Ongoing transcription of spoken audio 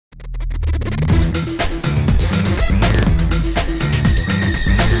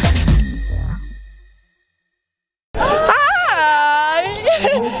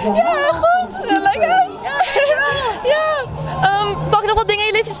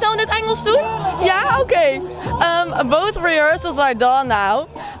Engels doen? Ja, oké. Both rehearsals are done now.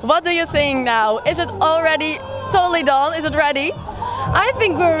 What do you think now? Is it already totally done? Is it ready? I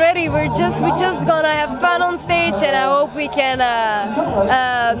think we're ready. We just gonna have fun on stage, and I hope we can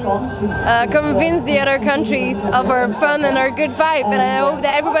convince the other countries of our fun and our good vibe. And I hope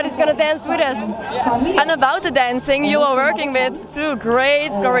that everybody's gonna dance with us. Yeah. And about the dancing, you are working with two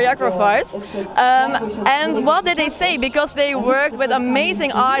great choreographers. And what did they say? Because they worked with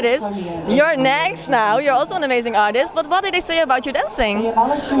amazing artists. You're next now. You're also an amazing artist. But what did they say about your dancing?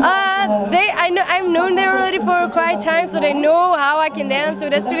 I've known them already for quite time, so they know how I can dance. So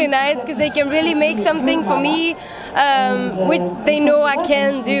that's really nice because they can really make something for me, which they know I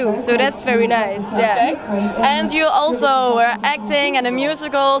can do. So that's very nice. Yeah. Okay. And you also were acting and the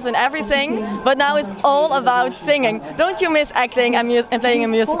musicals and everything, but now it's all about singing. Don't you miss acting and playing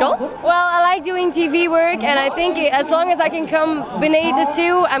in musicals? Well, I like doing TV work, and I think as long as I can combine the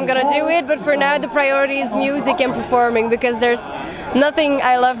two, I'm gonna do it. But for now, the priority is music and performing because there's nothing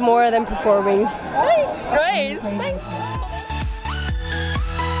I love more than performing. Great, thanks.